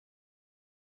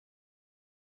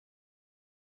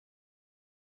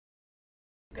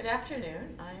Good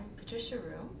afternoon. I'm Patricia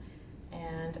Roome,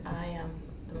 and I am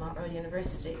the Mount Royal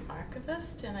University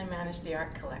Archivist, and I manage the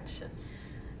art collection.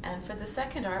 And for the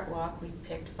second art walk, we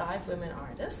picked 5 women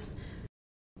artists.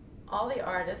 All the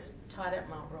artists taught at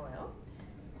Mount Royal.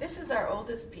 This is our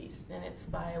oldest piece, and it's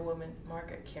by a woman,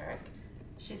 Margaret Carrick.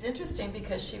 She's interesting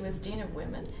because she was Dean of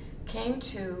Women, came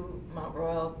to Mount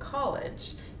Royal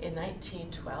College in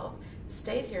 1912,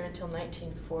 stayed here until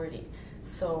 1940.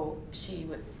 So she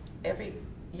would, every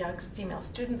young female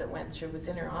student that went through was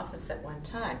in her office at one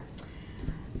time.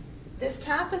 This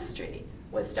tapestry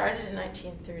was started in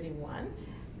 1931,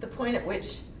 the point at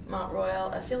which Mount Royal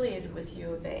affiliated with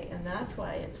U of A, and that's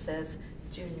why it says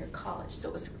junior college. So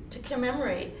it was to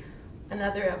commemorate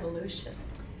another evolution.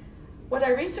 What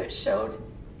our research showed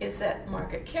is that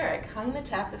Margaret Carrick hung the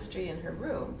tapestry in her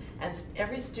room, and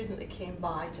every student that came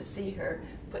by to see her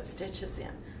put stitches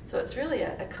in. So it's really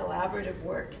a collaborative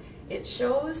work. It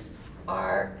shows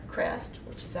our crest,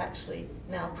 which is actually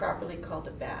now properly called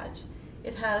a badge.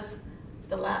 It has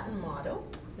the Latin motto,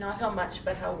 not how much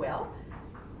but how well,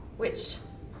 which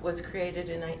was created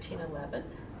in 1911,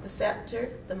 the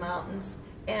scepter, the mountains,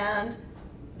 and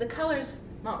the colors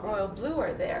Mount Royal blue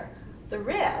are there. The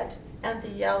red and the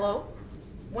yellow,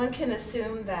 one can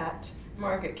assume that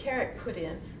Margaret Carrick put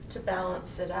in to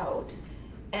balance it out.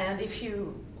 And if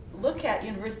you look at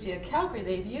University of Calgary,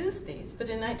 they've used these, but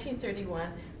in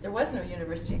 1931 there was no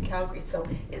University of Calgary, so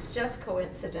it's just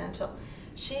coincidental.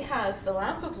 She has the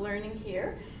lamp of learning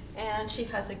here, and she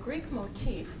has a Greek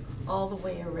motif all the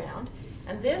way around.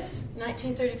 And this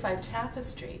 1935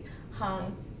 tapestry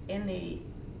hung in the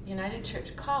United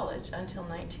Church College until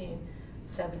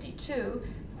 1972.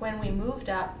 When we moved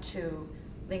up to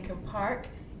Lincoln Park,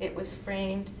 it was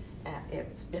framed,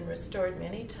 it's been restored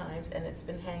many times, and it's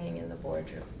been hanging in the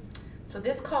boardroom. So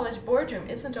this college boardroom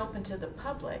isn't open to the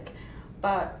public,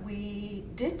 but we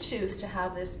did choose to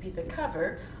have this be the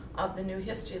cover of the new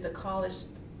history of the college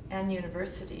and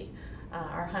university,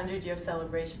 our 100-year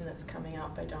celebration that's coming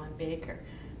out by Don Baker.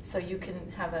 So you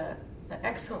can have an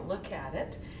excellent look at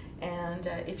it, and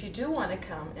if you do want to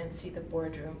come and see the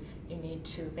boardroom, you need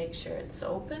to make sure it's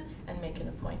open and make an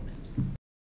appointment.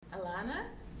 Alana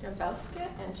Dembowska,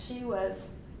 and she was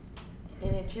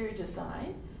in interior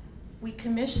design. We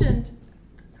commissioned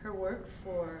her work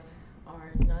for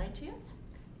our 90th,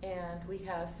 and we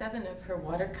have 7 of her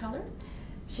watercolor.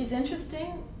 She's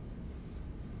interesting.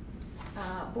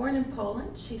 Born in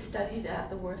Poland, she studied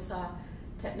at the Warsaw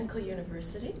Technical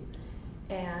University,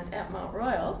 and at Mount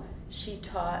Royal she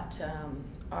taught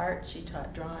art, she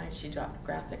taught drawing, she taught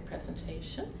graphic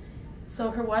presentation.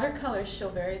 So her watercolors show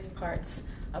various parts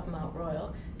of Mount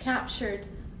Royal, captured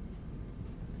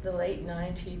the late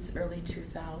 90s, early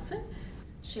 2000.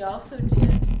 She also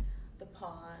did the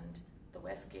pond, the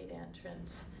Westgate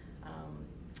entrance.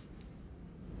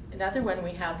 Another one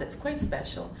we have that's quite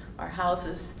special are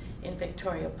houses in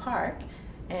Victoria Park,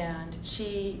 and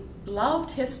she loved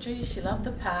history, she loved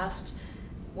the past.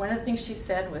 One of the things she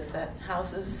said was that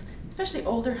houses, especially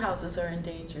older houses, are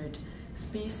endangered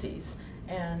species,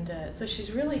 and so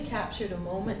she's really captured a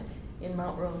moment in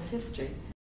Mount Royal's history.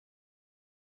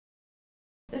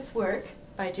 This work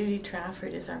by Judy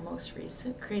Trafford is our most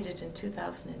recent, created in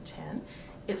 2010.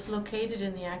 It's located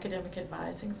in the Academic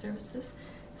Advising Services,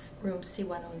 room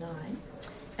C109,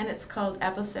 and it's called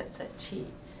Avocets at Tea.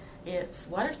 It's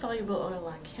water-soluble oil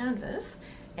on canvas,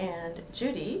 and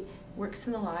Judy works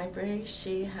in the library.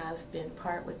 She has been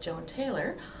part with Joan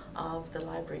Taylor of the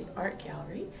Library Art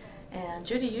Gallery, and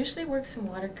Judy usually works in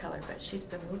watercolor, but she's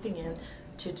been moving in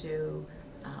to do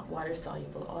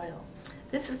water-soluble oil.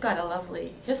 This has got a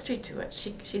lovely history to it.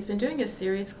 She's been doing a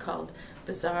series called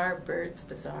Bizarre Birds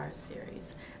Bazaar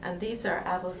series, and these are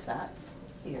avocets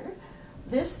here.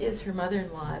 This is her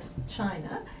mother-in-law's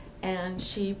china, and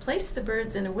she placed the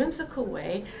birds in a whimsical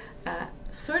way,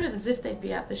 sort of as if they'd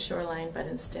be at the shoreline, but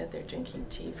instead they're drinking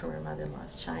tea from her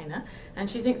mother-in-law's china, and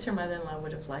she thinks her mother-in-law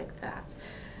would have liked that.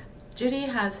 Judy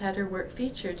has had her work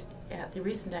featured at the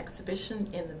recent exhibition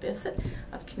in the Bissett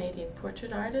of Canadian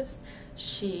portrait artists.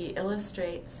 She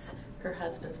illustrates her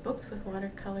husband's books with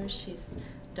watercolors. She's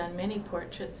done many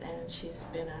portraits, and she's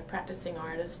been a practicing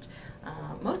artist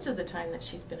most of the time that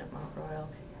she's been at Mount Royal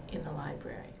in the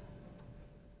library.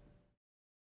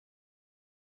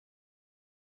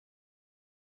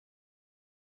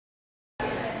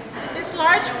 This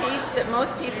large piece that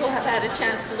most people have had a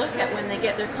chance to look at when they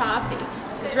get their coffee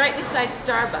is right beside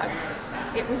Starbucks.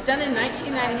 It was done in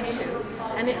 1992,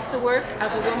 and it's the work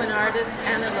of a woman artist,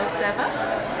 Anna Loseva.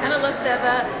 Anna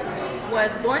Loseva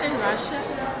was born in Russia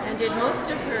and did most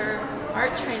of her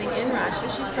art training in Russia.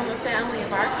 She's from a family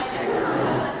of architects.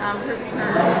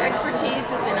 Her expertise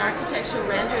is in architectural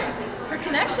rendering. Her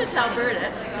connection to Alberta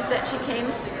is that she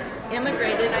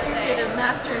immigrated, did a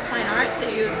Master in Fine Arts at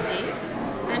UC,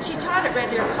 and she taught at Red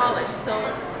Deer College, so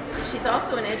she's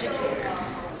also an educator.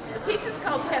 The piece is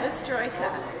called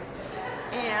Perestroika,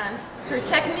 and her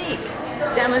technique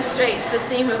demonstrates the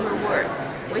theme of her work,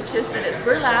 which is that it's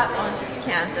burlap on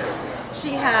canvas.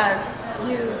 She has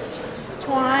used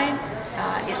twine,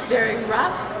 it's very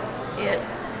rough.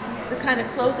 The kind of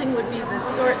clothing would be the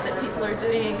sort that people are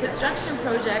doing in construction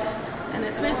projects, and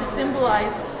it's meant to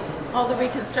symbolize all the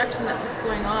reconstruction that was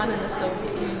going on in the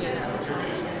Soviet Union at the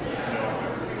time.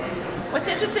 What's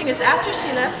interesting is after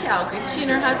she left Calgary, she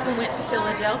and her husband went to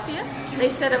Philadelphia. They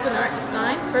set up an art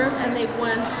design firm, and they've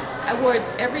won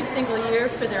awards every single year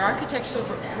for their architectural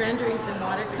renderings in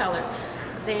watercolor.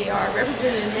 They are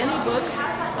represented in many books.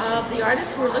 Of the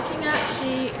artists we're looking at,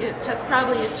 she has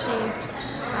probably achieved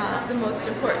the most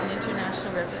important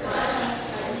international reputation.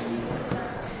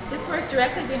 This work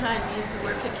directly behind me is the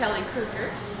work of Kelly Kruger.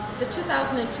 It's a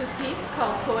 2002 piece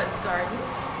called Poet's Garden,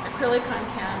 acrylic on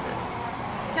canvas.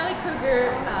 Kelly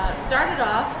Kruger started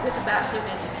off with a Bachelor of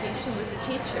Education, was a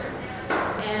teacher,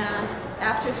 and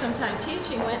after some time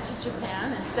teaching went to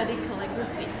Japan and studied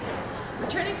calligraphy.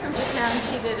 Returning from Japan,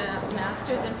 she did a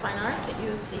Master's in Fine Arts at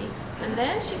UC, and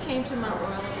then she came to Mount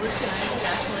Royal and worked in our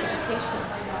international education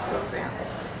program.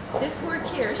 This work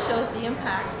here shows the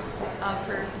impact of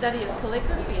her study of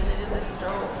calligraphy and it in the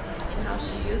stroke, in how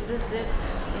she uses it,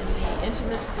 in the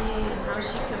intimacy, and how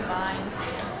she combines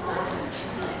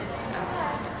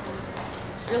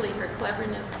really her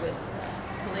cleverness with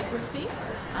calligraphy.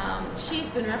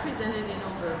 She's been represented in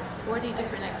over 40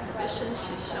 different exhibitions.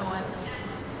 She's shown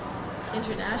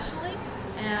internationally,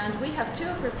 and we have 2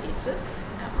 of her pieces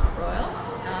at Mount Royal,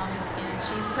 and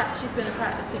she's been a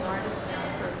practicing artist now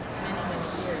for